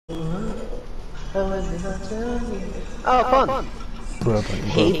Oh, fun. Bruh button,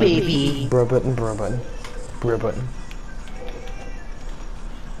 Hey, bruh button. baby. Bruh button, bruh button. Bruh button.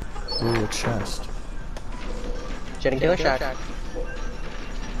 Ooh, a chest. Jetting Killer Shack.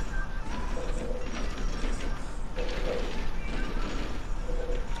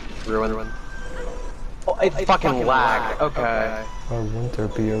 Ruin. Oh, it fucking lagged. Okay. Or wouldn't there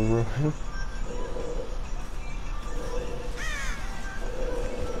be a ruin?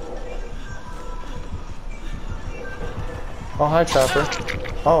 Oh, hi, Trapper.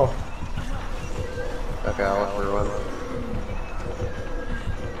 Oh. Okay, I'll look for Ruin.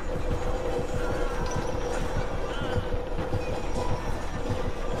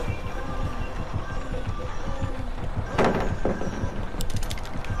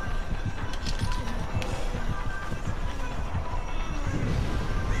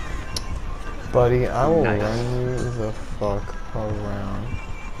 Buddy, I will Nice. run you the fuck around.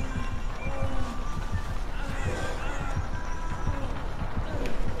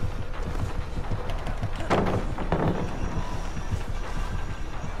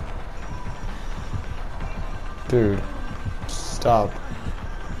 Dude, stop.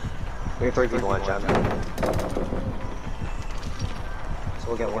 We have 3 people on chat. So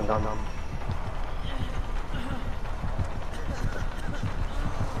we'll get one done.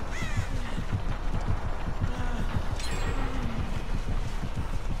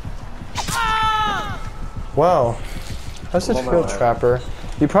 Wow. That's such a field Trapper.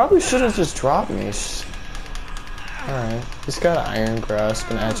 You probably should have just dropped me. Alright. He's got Iron Grasp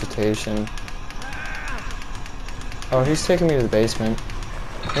and Agitation. Oh, he's taking me to the basement.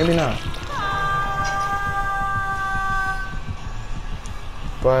 Maybe not.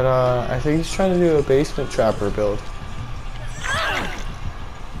 But, I think he's trying to do a basement Trapper build.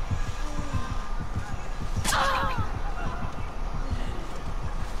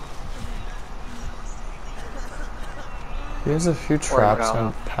 He has a few traps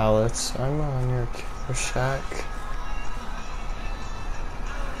and pallets. I'm near Killer Shack.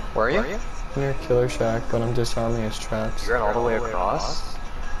 Where are you? Near Killer Shack, but I'm disarming his traps. You ran all the way across?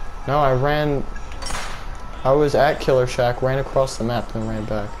 No, I was at Killer Shack, ran across the map, then ran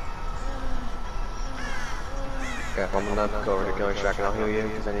back. Okay, well, I'm gonna go over to Killer Shack and I'll heal you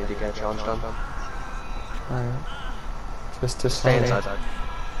because I need to get a challenge done. Alright. Just Stay disarming. inside.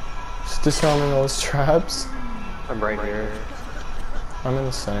 Just disarming those traps. I'm right here. I'm in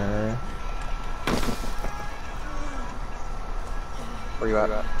the center area. Where you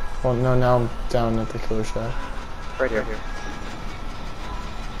at? Well, no, now I'm down at the Killer Shack. Right here.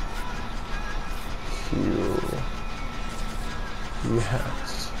 Phew.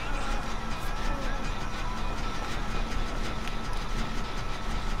 Yes.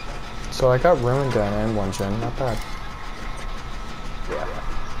 So I got Ruin Gun and 1 gen, not bad. Yeah.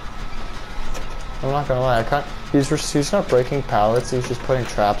 I'm not gonna lie, he's not breaking pallets, he's just putting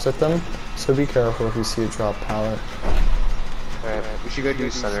traps at them. So be careful if you see a drop pallet. Alright, we should go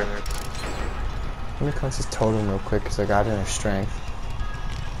do center. Let me cleanse his totem real quick because I got inner strength.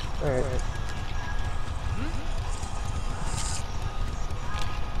 Alright.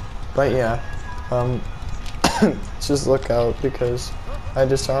 But yeah, just look out because I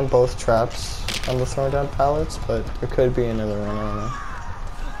disarmed both traps on the throwing down pallets, but there could be another one, I don't know.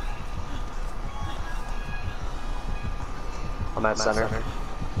 I'm at center.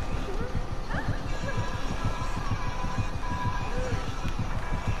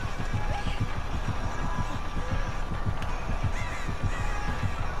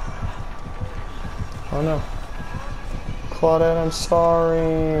 Oh no. Claudette, I'm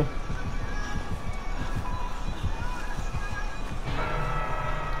sorry.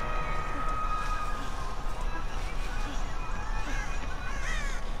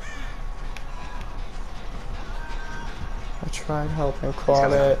 I tried helping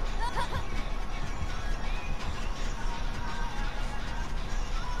Claudette.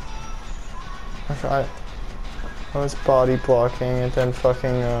 I was body blocking and then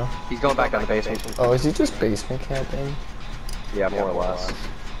fucking He's going back down the basement. Oh, is he just basement camping? Yeah, more or less.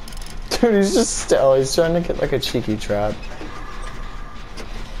 Dude, he's just he's trying to get like a cheeky trap.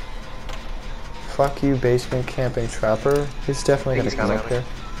 Fuck you, basement camping trapper. He's definitely gonna come up here.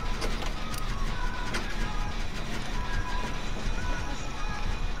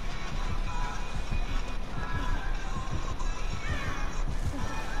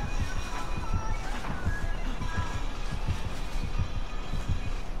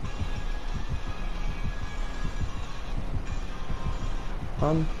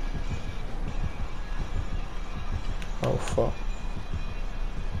 Oh fuck.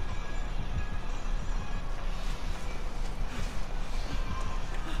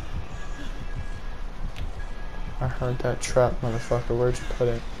 I heard that trap, motherfucker. Where'd you put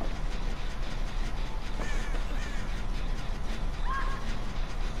it?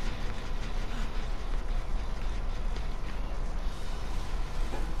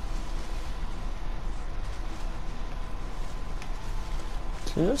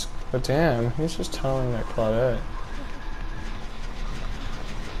 He just, oh damn, he's just tunneling that Claudette.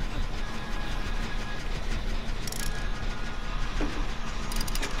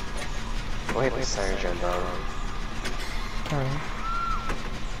 Wait, the surgeon though. Alright.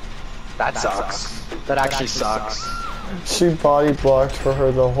 That sucks. That actually sucks. She body blocked for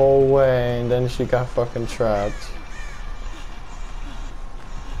her the whole way and then she got fucking trapped.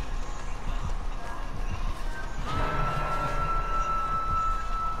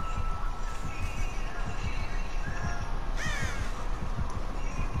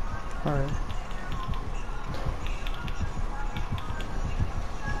 Alright.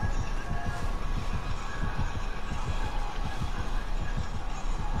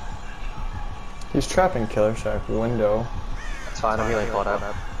 He's trapping Killer Shack window. That's fine, I'm healing caught up.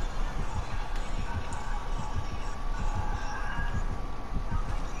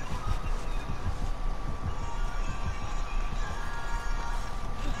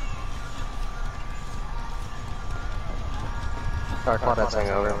 Our Claudette's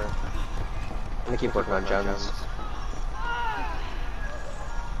hangover. I'm gonna keep working on gems.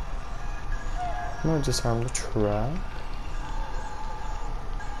 I'm gonna disarm the trap.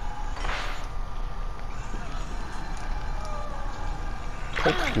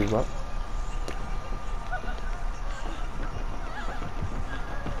 Pick you up.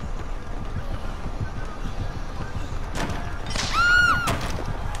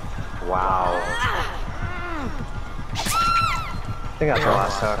 Wow. I think that's our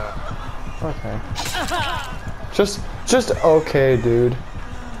last hook. Okay. Just okay, dude.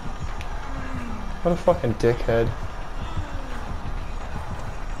 What a fucking dickhead.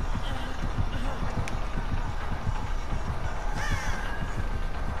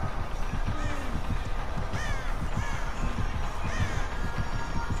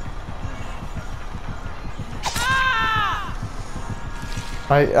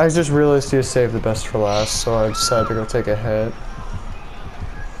 I just realized you saved the best for last, so I decided to go take a hit.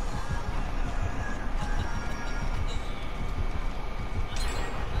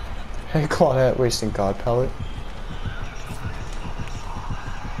 Hey Claudette, wasting God pellet.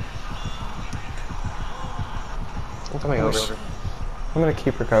 I'm coming over. I'm gonna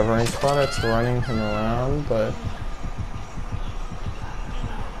keep recovering. Claudette's running him around, but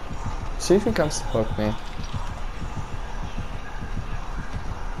see if he comes to hook me.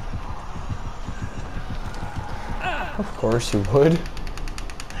 Of course you would.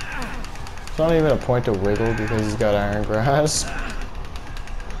 It's not even a point to wiggle because he's got iron grasp.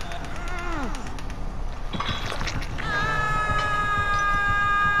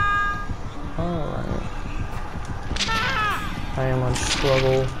 Alright. I am on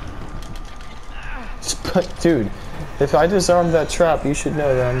struggle. But dude, if I disarm that trap, you should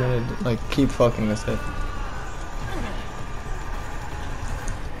know that I'm gonna like keep fucking with it.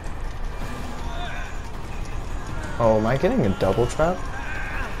 Oh, am I getting a double trap?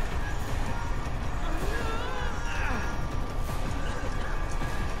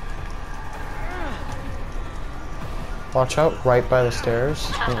 Watch out, right by the stairs.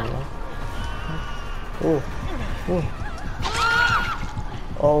 Ooh. Ooh.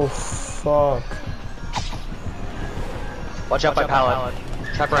 Oh, fuck. Watch out by pallet.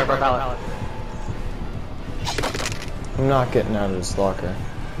 Trap right by pallet. I'm not getting out of this locker.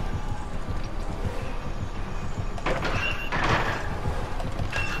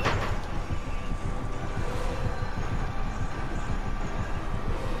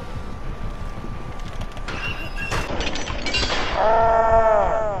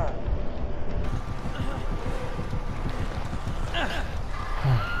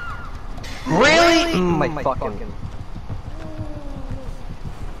 Really? My fucking.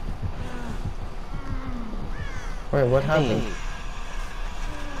 Wait, what happened?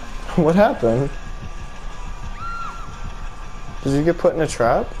 What happened? Did you get put in a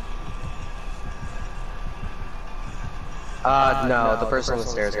trap? No, the person on the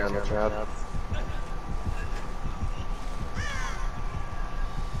stairs got in the trap.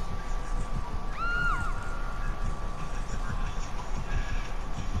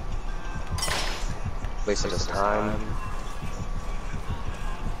 Wasted his time.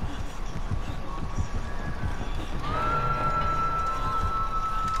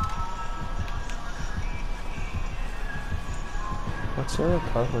 What's your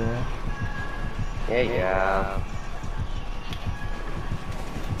recovery at? Yeah.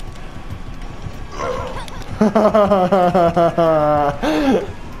 Let's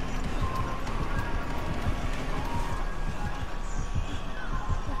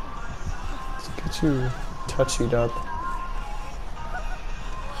get you touchied up.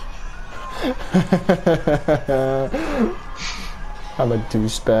 I'm a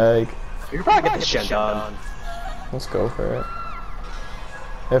douchebag. You can probably get this shit done. Let's go for it.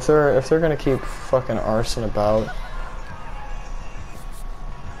 If they're gonna keep fucking arsing about.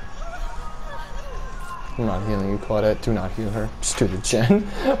 I'm not healing you, Claudette. Do not heal her. Just do the gen.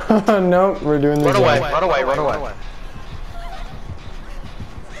 Nope, we're doing the gen. Run away.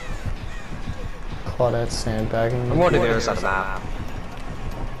 Claudette's sandbagging. I'm going to the other side of the map.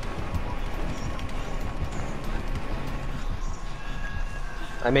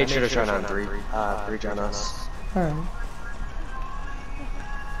 I made sure to turn on three gen us. Alright.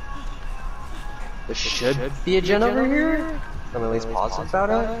 There should be a gen over here. I'm at least positive about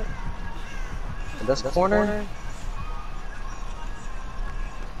it. In this corner?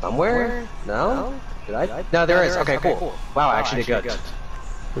 Somewhere? No? Did I? No, there is. Okay, cool. Wow, I actually did good.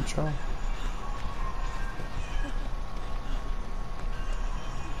 Good job.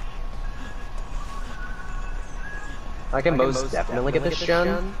 I can most definitely get this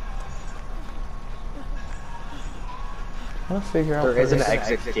gen. I want to figure out. There is an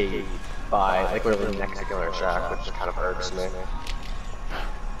exit gate by, like, literally next to Killer Shack, which kind of irks me.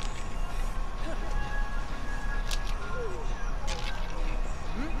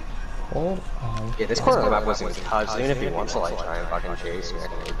 Hold on. Yeah, this corner of the map wasn't touched. Even if he wants to, like, try and fucking chase me, I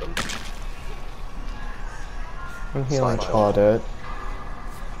can hit them. I'm healing Claudette.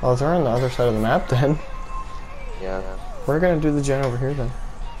 Oh, they're on the other side of the map then. Yeah. We're gonna do the gen over here then.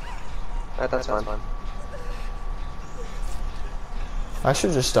 Alright, that's fine. I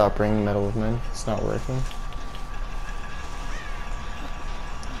should just stop bringing Metal of Men. It's not working.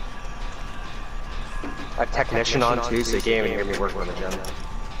 I have Technician on too, so you can't even hear me working on the gen.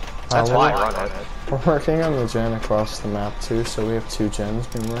 That's why I run it. We're working on the gen across the map too, so we have 2 gens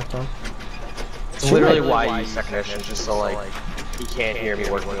being worked on. It's literally why I use Technician, just so like he can't hear me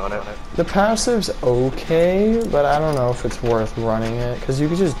working on it. The passive's okay, but I don't know if it's worth running it, because you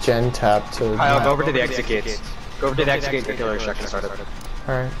could just gen tap to... I'll go over to the exit gates. Go over to the exit gate, the Killer Shack and start it.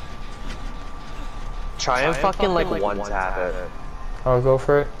 Alright. Try and fucking like one tap it. I'll go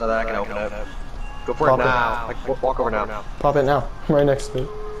for it. So that I can open it. Go for Pop it it. now. Like, walk over now. Pop it now. Right next to it.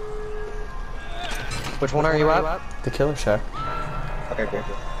 Which one are you at? The Killer Shack. Okay, cool.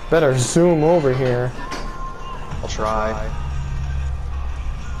 Better zoom over here. I'll try.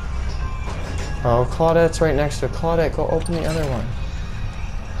 Oh, Claudette's right next to it. Claudette, go open the other one.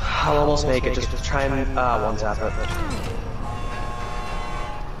 I'll almost make it. Just try and one tap it.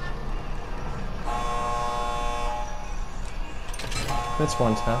 It's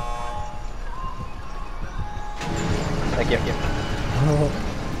one tap. Thank you.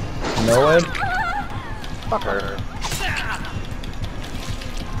 No Ed? Fuck her.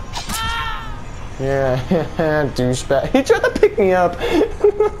 Yeah, douchebag. He tried to pick me up.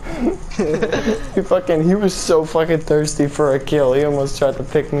 He was so fucking thirsty for a kill. He almost tried to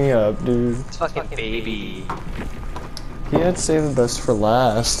pick me up, dude. It's fucking baby. He had saved the best for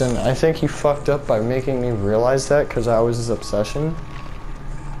last, and I think he fucked up by making me realize that because I was his obsession.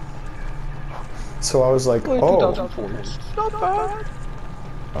 So I was like, oh. Not bad.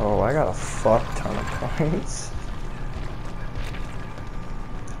 Oh, I got a fuck ton of points.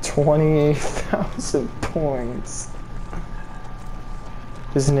 28,000 points.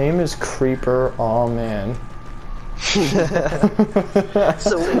 His name is Creeper. Oh man.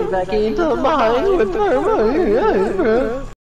 So we're back into mine with her.